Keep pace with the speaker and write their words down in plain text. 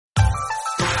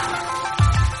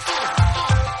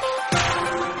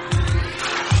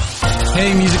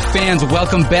Hey, music fans,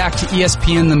 welcome back to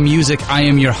ESPN The Music. I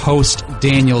am your host,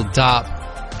 Daniel Dopp.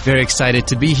 Very excited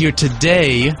to be here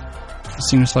today.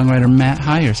 Singer-songwriter Matt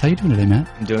Hires. How you doing today, Matt?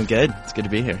 I'm doing good. It's good to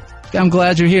be here. I'm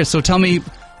glad you're here. So tell me,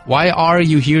 why are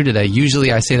you here today?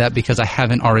 Usually I say that because I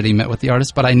haven't already met with the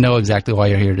artist, but I know exactly why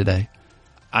you're here today.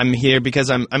 I'm here because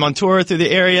I'm on tour through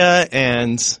the area,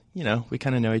 and we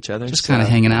kind of know each other. Just kind of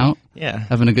hanging out,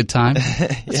 having a having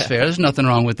That's fair. There's nothing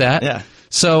wrong with that. Yeah.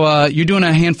 So you're doing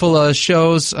a handful of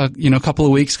shows, a couple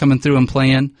of weeks coming through and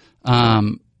playing.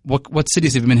 What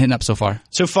cities have you been hitting up so far?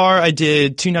 So far, I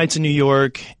did 2 nights in New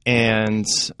York and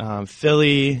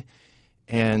Philly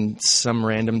and some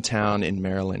random town in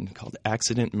Maryland called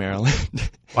Accident,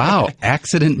 Maryland. Wow,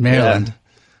 Accident, Maryland. Yeah.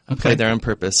 I played there on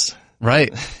purpose.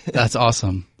 Right. That's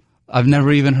awesome. I've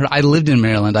never even heard. I lived in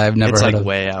Maryland. I have never heard of. It's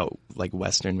way out, like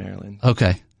Western Maryland.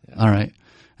 Okay. Yeah. All right.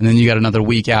 And then you got another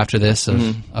week after this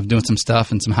of doing some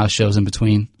stuff and some house shows in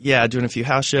between. Yeah, doing a few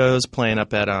house shows, playing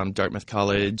up at Dartmouth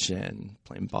College and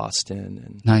playing Boston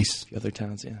and nice. A few other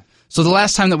towns, yeah. So the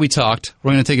last time that we talked,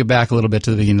 we're going to take it back a little bit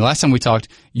to the beginning. The last time we talked,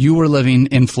 you were living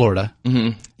in Florida.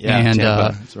 Mm-hmm. Yeah, and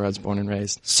Tampa. That's where I was born and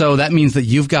raised. So that means that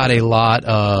you've got a lot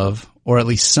of, or at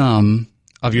least some,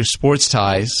 of your sports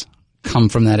ties come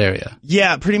from that area.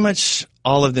 Yeah, pretty much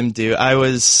all of them do.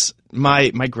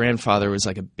 My grandfather was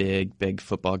like a big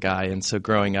football guy, and so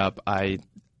growing up, I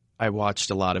watched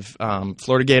a lot of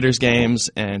Florida Gators games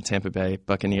and Tampa Bay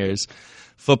Buccaneers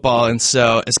football, and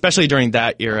so especially during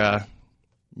that era,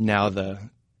 now the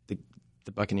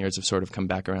Buccaneers have sort of come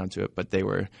back around to it, but they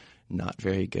were not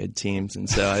very good teams, and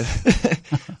so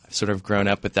I've sort of grown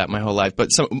up with that my whole life. But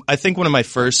I think some of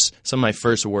my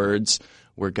first words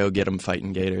were "Go get 'em,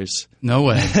 fighting Gators." No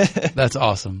way, that's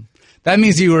awesome. That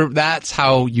means that's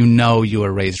how you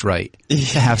were raised right. To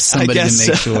have somebody to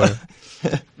make sure.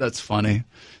 That's funny.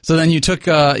 So then you took,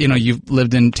 you've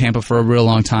lived in Tampa for a real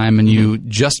long time, and you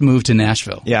just moved to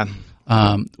Nashville. Yeah.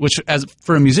 Which,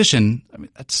 for a musician, I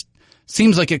mean, that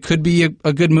seems like it could be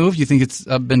a good move. You think it's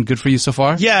been good for you so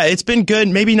far? Yeah, it's been good.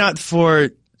 Maybe not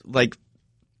for, like,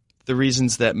 the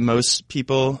reasons that most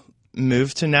people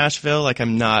move to Nashville. Like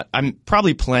I'm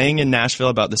probably playing in Nashville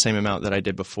about the same amount that I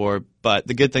did before, but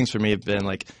the good things for me have been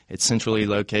like it's centrally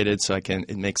located, so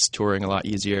it makes touring a lot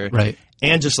easier. Right.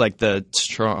 And just like the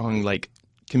strong like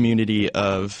community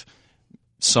of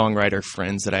songwriter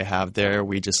friends that I have there.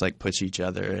 We just like push each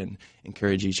other and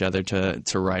encourage each other to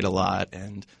write a lot,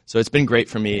 and so it's been great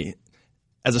for me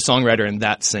as a songwriter in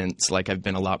that sense. Like I've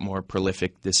been a lot more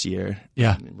prolific this year.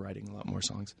 Yeah. And writing a lot more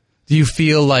songs. Do you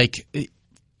feel like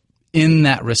in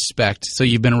that respect, so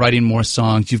you've been writing more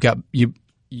songs,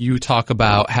 you talk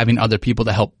about having other people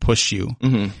to help push you.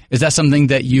 Mm-hmm. Is that something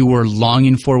that you were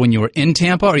longing for when you were in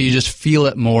Tampa, or you just feel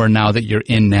it more now that you're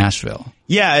in Nashville?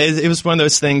 Yeah, it was one of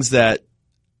those things that,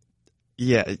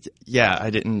 I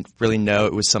didn't really know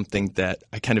it was something that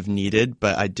I kind of needed,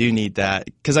 but I do need that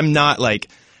because I'm not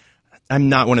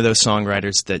one of those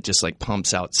songwriters that just like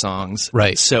pumps out songs.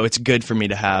 Right. So it's good for me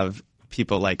to have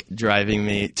people like driving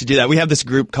me to do that. We have this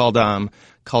group called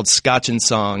Scotch and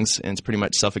Songs, and it's pretty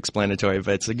much self-explanatory,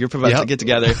 but it's a group of us that get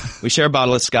together. We share a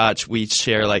bottle of scotch. We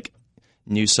share like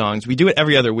new songs. We do it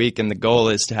every other week, and the goal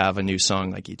is to have a new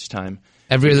song like each time.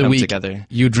 Every other week, together.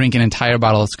 You drink an entire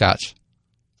bottle of scotch.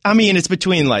 I mean, it's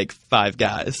between like 5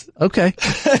 guys. Okay.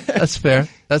 That's fair.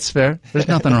 There's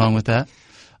nothing wrong with that.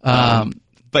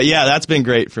 But yeah, that's been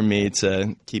great for me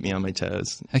to keep me on my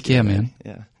toes. Heck yeah, man.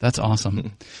 Yeah. That's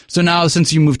awesome. So now,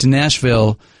 since you moved to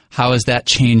Nashville, how has that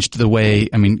changed the way,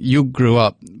 I mean, you grew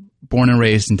up, born and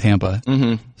raised in Tampa.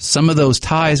 Mm-hmm. Some of those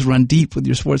ties run deep with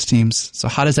your sports teams. So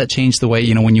how does that change the way,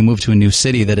 when you move to a new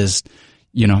city that is,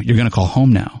 you're going to call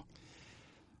home now?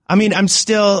 I mean, I'm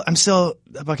still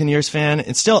a Buccaneers fan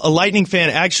and still a Lightning fan,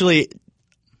 actually.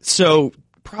 So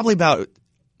probably about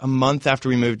a month after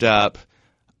we moved up,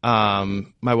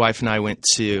 my wife and I went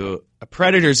to a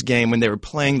Predators game when they were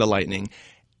playing the Lightning,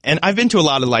 and I've been to a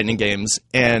lot of Lightning games,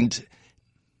 and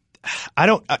I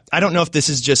don't know if this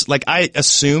is just like I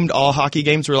assumed all hockey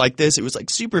games were like this. It was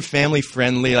like super family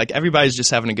friendly, like everybody's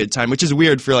just having a good time, which is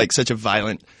weird for like such a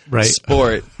violent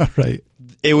sport. Right.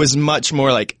 It was much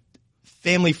more like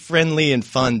family friendly and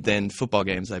fun than football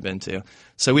games I've been to.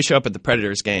 So we show up at the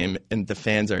Predators game, and the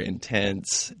fans are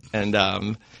intense, and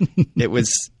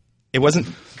it wasn't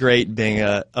great being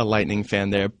a Lightning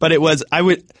fan there, but it was.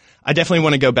 I definitely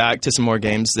want to go back to some more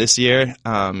games this year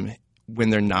when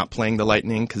they're not playing the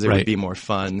Lightning, because it would be more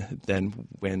fun than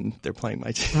when they're playing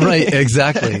my team. Right,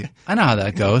 exactly. I know how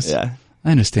that goes. Yeah,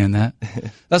 I understand that.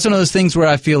 That's one of those things where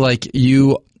I feel like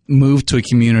you move to a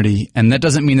community, and that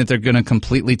doesn't mean that they're going to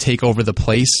completely take over the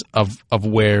place of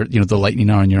where the Lightning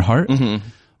are in your heart. Mm-hmm.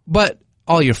 But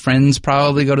all your friends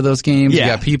probably go to those games. Yeah,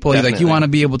 you got people. You want to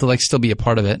be able to like still be a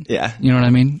part of it. Yeah. You know what I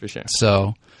mean? For sure.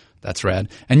 So that's rad.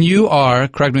 And you are,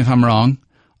 correct me if I'm wrong,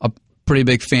 a pretty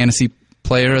big fantasy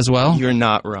player as well? You're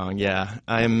not wrong, yeah.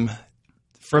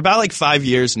 For about like 5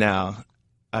 years now,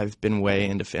 I've been way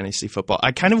into fantasy football.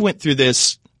 I kind of went through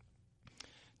this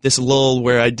lull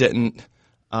where I didn't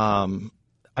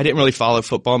really follow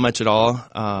football much at all.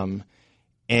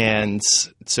 And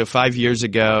so 5 years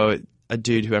ago, a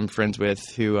dude who I'm friends with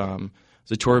who was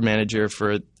a tour manager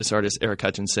for this artist, Eric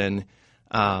Hutchinson,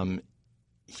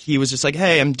 he was just like,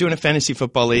 hey, I'm doing a fantasy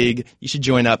football league. You should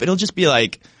join up. It'll just be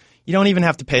like, you don't even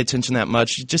have to pay attention that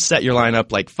much. You just set your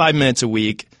lineup like 5 minutes a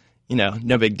week,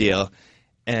 no big deal.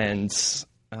 And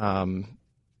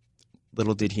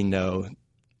little did he know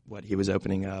what he was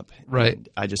opening up. Right. And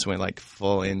I just went like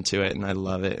full into it, and I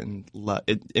love it, and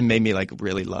it made me like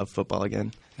really love football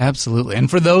again. Absolutely.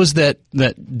 And for those that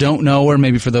don't know, or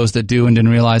maybe for those that do and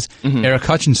didn't realize, Eric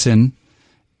Hutchinson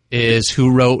is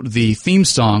who wrote the theme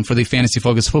song for the Fantasy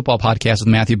Focus Football podcast with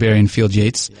Matthew Berry and Field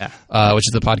Yates, which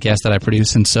is the podcast that I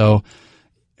produce. And so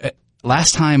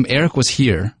last time Eric was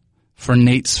here for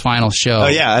Nate's final show. Oh,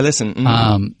 yeah, I listened.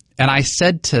 And I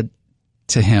said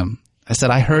to him,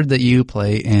 I heard that you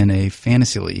play in a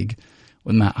fantasy league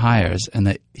with Matt Hires and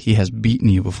that he has beaten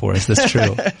you before. Is this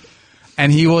true?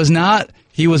 And he was not.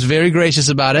 He was very gracious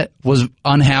about it, was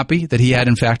unhappy that he had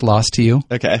in fact lost to you.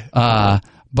 Okay.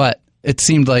 But it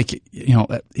seemed like,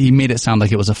 he made it sound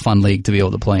like it was a fun league to be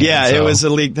able to play in. Yeah, so. It was a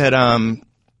league that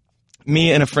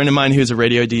me and a friend of mine who's a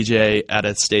radio DJ at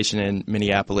a station in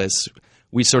Minneapolis,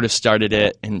 we sort of started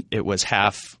it, and it was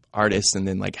half artists and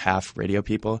then like half radio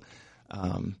people.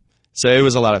 So it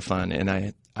was a lot of fun, and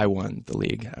I won the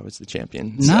league. I was the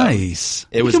champion. So nice.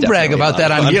 It was you can brag about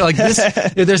that on here. Like this,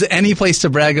 if there's any place to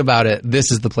brag about it,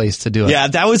 this is the place to do it. Yeah,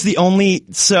 that was the only.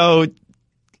 So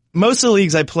most of the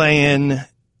leagues I play in,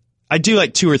 I do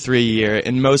like 2 or 3 a year,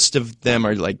 and most of them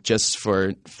are like just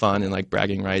for fun and like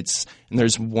bragging rights. And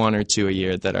there's 1 or 2 a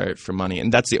year that are for money,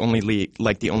 and that's the only league,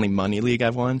 like the only money league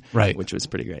I've won. Right, which was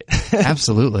pretty great.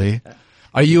 Absolutely.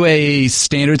 Are you a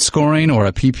standard scoring or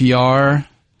a PPR?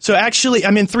 So actually,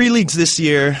 I'm in 3 leagues this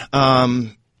year.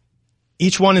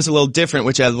 Each one is a little different,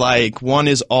 which I like. One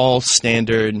is all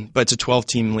standard, but it's a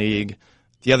 12-team league.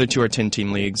 The other 2 are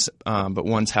 10-team leagues, but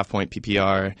one's half-point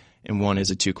PPR, and one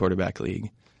is a 2-quarterback league.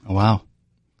 Oh, wow.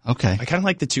 Okay. I kind of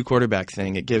like the 2-quarterback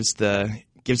thing. It gives the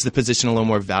position a little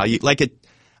more value.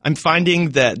 I'm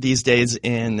finding that these days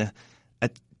in a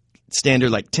standard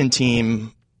like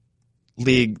 10-team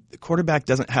league, the quarterback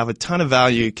doesn't have a ton of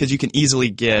value because you can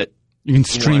easily get. You can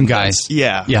stream guys.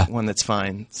 Yeah. One that's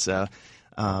fine. So,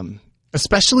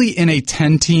 especially in a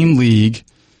 10-team league,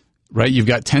 right? You've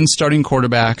got 10 starting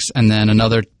quarterbacks and then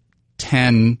another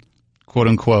 10, quote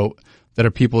unquote, that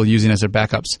are people using as their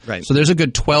backups. Right. So there's a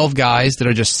good 12 guys that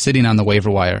are just sitting on the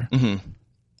waiver wire. Mm-hmm.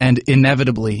 And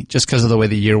inevitably, just because of the way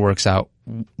the year works out,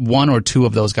 1 or 2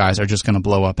 of those guys are just going to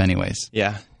blow up anyways.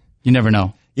 Yeah. You never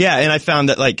know. Yeah, and I found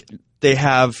that like they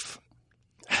have.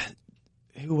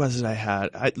 Who was it I had?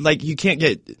 You can't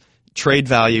get trade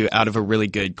value out of a really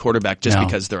good quarterback just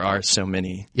because there are so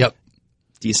many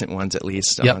decent ones at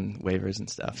least on waivers and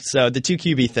stuff. So the 2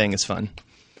 QB thing is fun.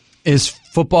 Is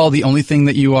football the only thing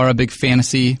that you are a big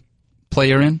fantasy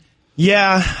player in?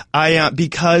 Yeah,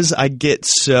 because I get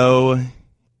so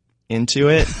into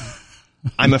it,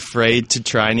 I'm afraid to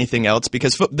try anything else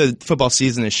because the football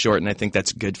season is short, and I think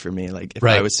that's good for me. Like if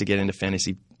I was to get into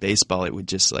fantasy baseball, it would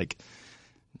just like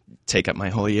take up my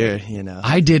whole year,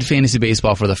 I did fantasy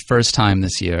baseball for the first time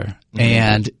this year,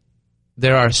 and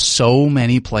there are so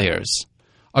many players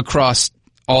across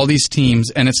all these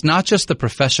teams, and it's not just the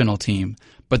professional team,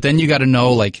 but then you got to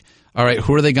know, like, all right,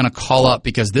 who are they going to call up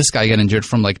because this guy got injured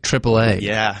from, like, AAA?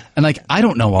 Yeah. And, like, I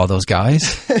don't know all those guys.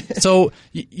 So,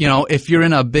 if you're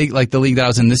in a big, like, the league that I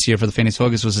was in this year for the Fantasy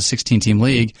Focus was a 16-team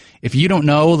league, if you don't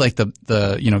know, like,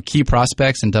 the key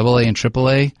prospects in AA and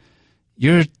AAA,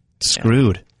 you're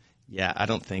screwed. Yeah, I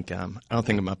don't think I'm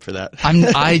up for that.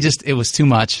 It was too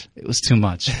much. It was too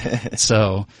much.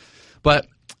 So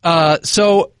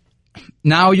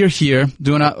now you're here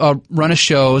doing a run of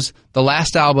shows. The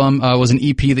last album was an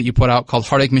EP that you put out called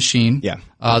Heartache Machine. Yeah.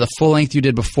 The full length you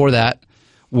did before that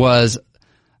was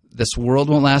This World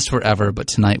Won't Last Forever, but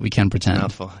Tonight We Can Pretend.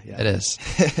 Mouthful, yeah. It is.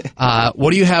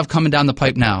 What do you have coming down the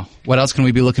pipe now? What else can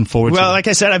we be looking forward to? Well, like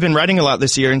I said, I've been writing a lot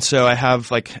this year, and so I have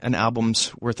like an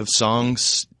album's worth of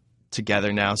songs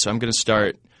together now. So I'm going to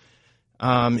start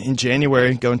in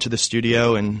January, go into the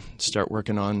studio and start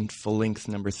working on full-length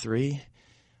number 3.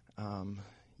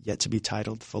 Yet to be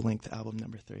titled full-length album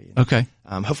number 3. Okay.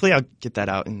 Hopefully I'll get that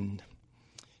out in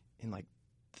like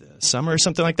the summer or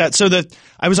something like that. So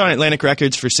I was on Atlantic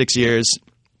Records for 6 years,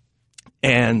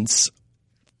 and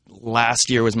last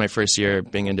year was my first year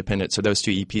being independent. So those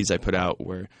 2 EPs I put out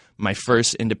were my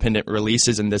first independent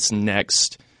releases, and this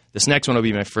next one will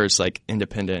be my first like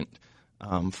independent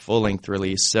full-length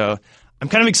release. So I'm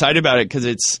kind of excited about it because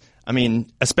it's, I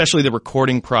mean, especially the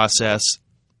recording process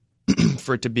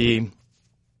for it to be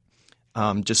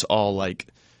just all like,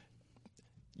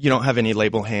 you don't have any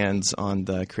label hands on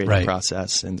the creative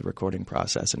process and the recording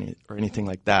process or anything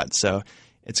like that. So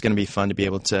it's going to be fun to be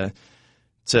able to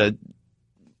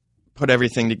put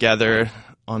everything together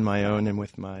on my own and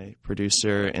with my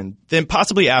producer, and then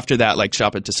possibly after that, like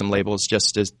shop it to some labels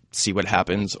just to see what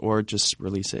happens, or just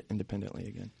release it independently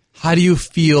again. How do you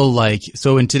feel like,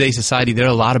 so in today's society, there are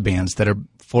a lot of bands that are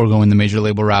foregoing the major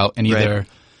label route and either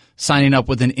signing up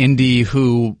with an indie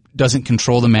who doesn't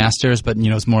control the masters, but, you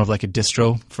know, it's more of like a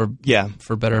distro for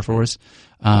better or for worse.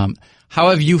 How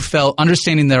have you felt,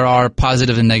 understanding there are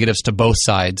positives and negatives to both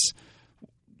sides?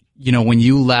 You know, when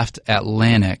you left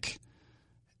Atlantic,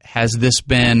 has this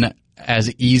been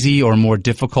as easy or more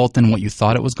difficult than what you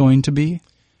thought it was going to be?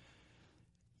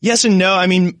 Yes and no. I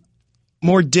mean,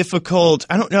 more difficult,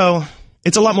 I don't know.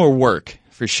 It's a lot more work,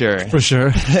 for sure. For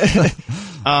sure.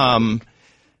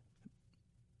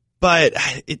 But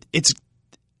it's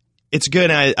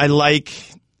good. I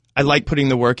like putting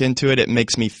the work into it. It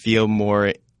makes me feel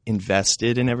more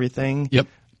invested in everything. Yep.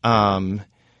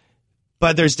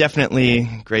 But there's definitely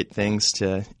great things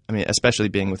to, I mean, especially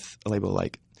being with a label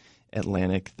like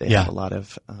Atlantic, they have a lot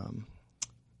of,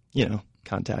 you know,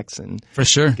 contacts and for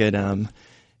sure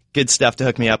good stuff to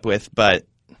hook me up with. But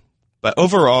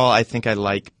overall, I think I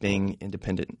like being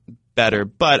independent better.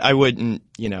 But I wouldn't,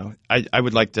 you know, I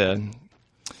would like to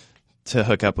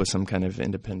hook up with some kind of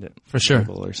independent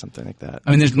label or something like that.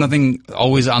 I mean, there's nothing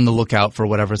always on the lookout for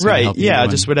whatever's going to help you. Yeah,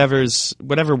 just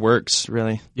whatever works,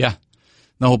 really. Yeah.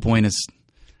 The whole point is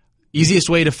easiest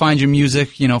way to find your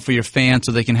music, you know, for your fans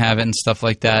so they can have it and stuff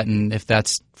like that. And if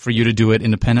that's for you to do it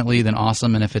independently, then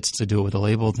awesome. And if it's to do it with a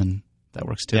label, then that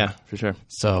works too. Yeah, for sure.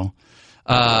 So,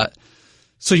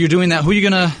 so you're doing that. Do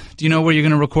you know where you're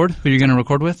going to record? Who you're going to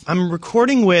record with? I'm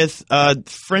recording with a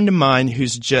friend of mine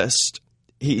who's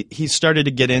he started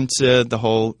to get into the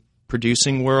whole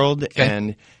producing world,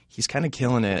 and he's kind of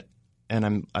killing it.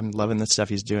 And I'm loving the stuff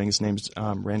he's doing. His name's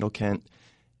Randall Kent.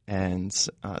 And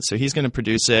so he's going to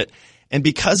produce it. And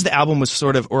because the album was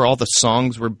sort of, or all the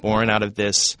songs were born out of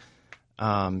this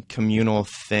communal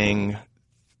thing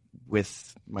with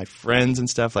my friends and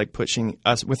stuff, like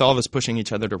with all of us pushing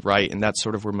each other to write, and that's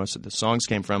sort of where most of the songs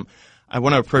came from. I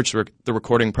want to approach the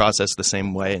recording process the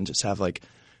same way and just have like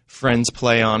friends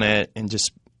play on it and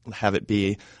just have it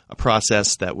be a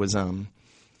process that was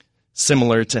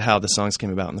similar to how the songs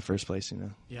came about in the first place, you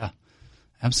know? Yeah,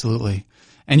 absolutely.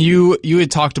 And you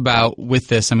had talked about with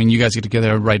this, I mean, you guys get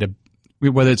together and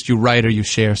whether it's you write or you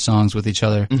share songs with each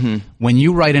other. Mm-hmm. When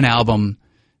you write an album,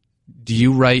 do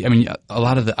you write, I mean,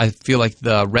 I feel like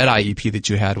the Red Eye EP that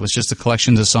you had was just a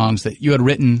collection of songs that you had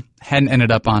written, hadn't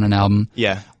ended up on an album.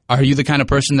 Yeah. Are you the kind of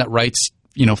person that writes,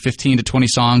 you know, 15 to 20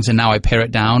 songs and now I pare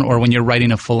it down? Or when you're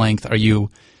writing a full length,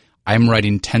 I'm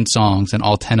writing 10 songs and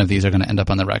all 10 of these are going to end up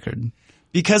on the record?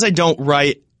 Because I don't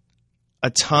write a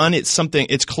ton,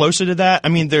 it's closer to that. I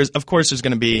mean, I'm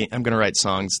going to write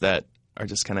songs that are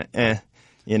just kind of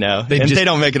you know, they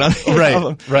don't make it on the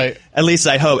album. Right. At least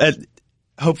I hope.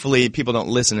 Hopefully people don't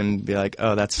listen and be like,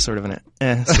 oh, that's sort of an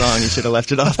song. You should have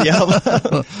left it off the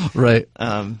album. Right.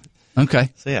 Okay.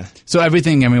 So, yeah. So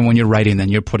everything, I mean, when you're writing, then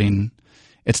you're putting,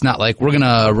 it's not like we're going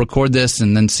to record this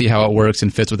and then see how it works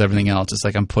and fits with everything else. It's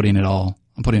like I'm putting all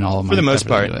of my for the most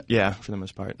part. into it. Yeah, for the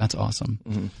most part. That's awesome.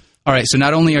 Mm-hmm. All right. So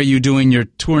not only are you doing your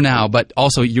tour now, but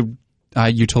also you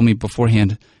told me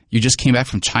beforehand, you just came back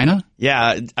from China?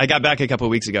 Yeah. I got back a couple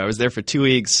of weeks ago. I was there for 2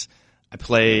 weeks. I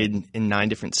played in 9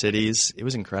 different cities. It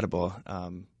was incredible.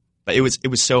 But it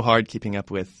was so hard keeping up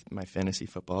with my fantasy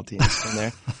football team from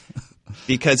there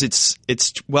because it's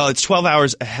 12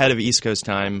 hours ahead of East Coast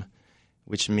time,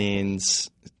 which means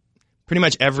pretty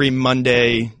much every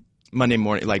Monday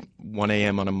morning, like 1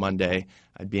 a.m. on a Monday,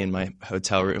 I'd be in my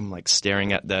hotel room, like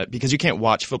staring at because you can't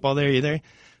watch football there either.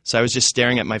 So I was just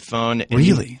staring at my phone. And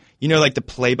really? You know, like the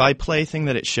play-by-play thing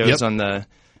that it shows on the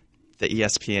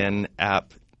ESPN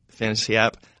app, fantasy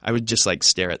app. I would just like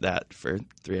stare at that for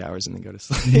 3 hours and then go to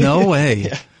sleep. No way.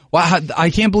 Yeah. Wow, I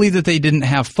can't believe that they didn't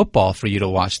have football for you to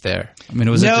watch there. I mean,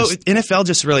 NFL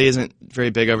just really isn't very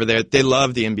big over there. They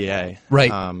love the NBA,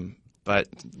 right? But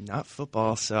not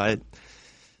football. So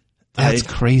that's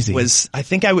crazy. I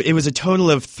think it was a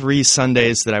total of 3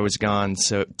 Sundays that I was gone.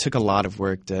 So it took a lot of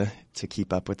work to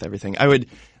keep up with everything.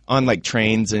 on like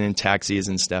trains and in taxis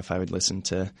and stuff, I would listen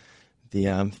to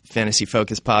the Fantasy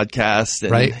Focus podcast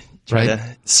and try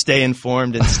to stay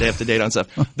informed and stay up to date on stuff.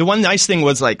 The one nice thing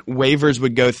was like waivers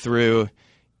would go through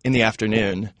in the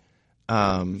afternoon.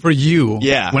 For you,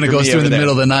 yeah, when it goes through in the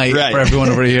middle of the night for everyone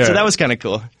over here. So that was kind of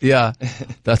cool. Yeah,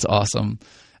 that's awesome.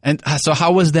 And so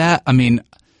how was that? I mean,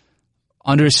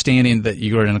 understanding that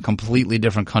you were in a completely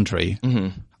different country,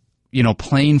 you know,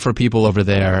 playing for people over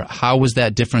there, how was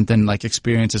that different than like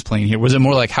experiences playing here? Was it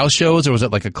more like house shows or was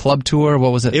it like a club tour?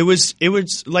 What was it? It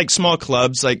was like small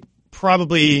clubs, like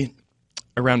probably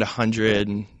around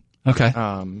 100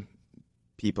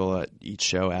 people at each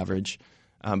show average.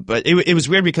 But it was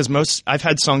weird because I've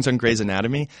had songs on Grey's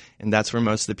Anatomy, and that's where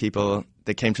most of the people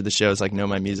that came to the shows like know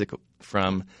my music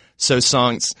from. So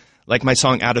songs like my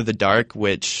song Out of the Dark,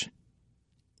 which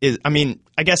is, I mean,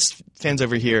 I guess fans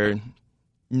over here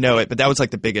know it, but that was like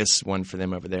the biggest one for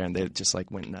them over there, and they just like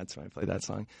went nuts when I played that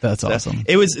song. That's awesome.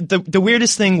 It was the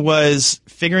weirdest thing was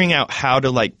figuring out how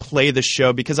to like play the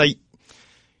show, because I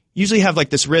usually have like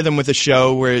this rhythm with a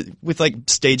show where with like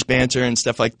stage banter and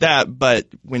stuff like that, but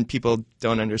when people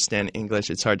don't understand English,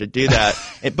 it's hard to do that.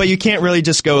 But you can't really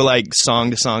just go like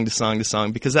song to song to song to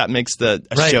song, because that makes a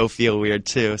show feel weird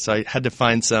too. So I had to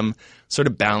find some sort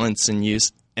of balance and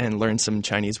use and learn some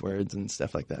Chinese words and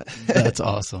stuff like that. That's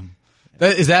awesome.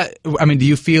 Is that, I mean, do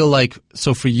you feel like,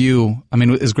 so for you, I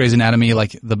mean, is Grey's Anatomy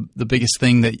like the biggest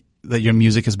thing that your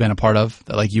music has been a part of,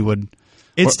 that like you would?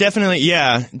 It's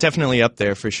definitely up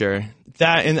there for sure.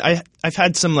 That, and I've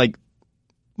had some like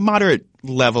moderate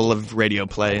level of radio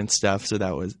play and stuff, so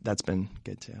that's been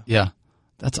good too. Yeah,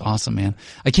 that's awesome, man.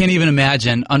 I can't even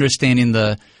imagine understanding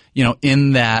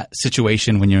in that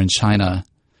situation when you're in China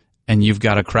and you've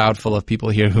got a crowd full of people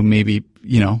here who maybe,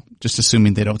 just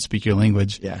assuming they don't speak your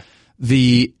language. Yeah.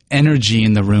 The energy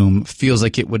in the room feels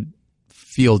like it would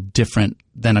feel different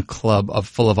than a club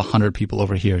full of 100 people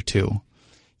over here too.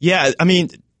 Yeah, I mean,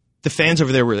 the fans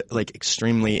over there were like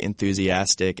extremely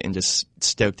enthusiastic and just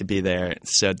stoked to be there.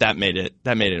 So that made it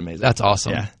amazing. That's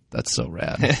awesome. Yeah. That's so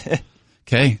rad.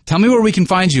 Okay. Tell me where we can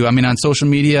find you. I mean, on social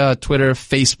media, Twitter,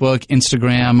 Facebook,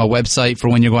 Instagram, a website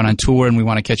for when you're going on tour and we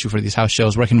want to catch you for these house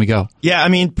shows. Where can we go? Yeah, I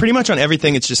mean, pretty much on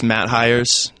everything. It's just Matt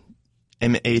Hires,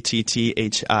 MatthHires.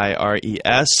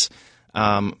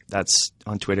 That's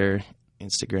on Twitter,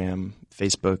 Instagram,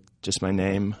 Facebook, just my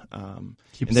name. And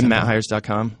then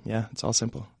matthhires.com. Yeah, it's all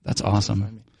simple. That's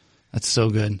awesome. That's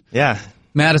so good. Yeah.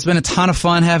 Matt, it's been a ton of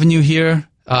fun having you here.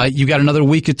 You got another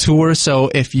week of tour, so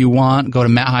if you want, go to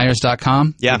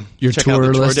matthhires.com. Yeah. Your check tour out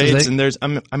the tour list dates,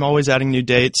 and I'm always adding new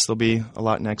dates. There'll be a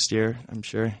lot next year, I'm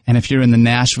sure. And if you're in the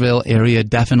Nashville area,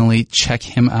 definitely check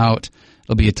him out.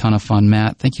 It'll be a ton of fun.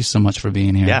 Matt, thank you so much for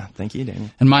being here. Yeah, thank you, Daniel.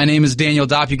 And my name is Daniel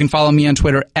Dopp. You can follow me on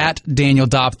Twitter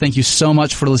 @DanielDopp. Thank you so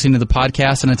much for listening to the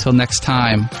podcast, and until next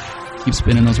time, keep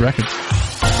spinning those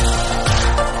records.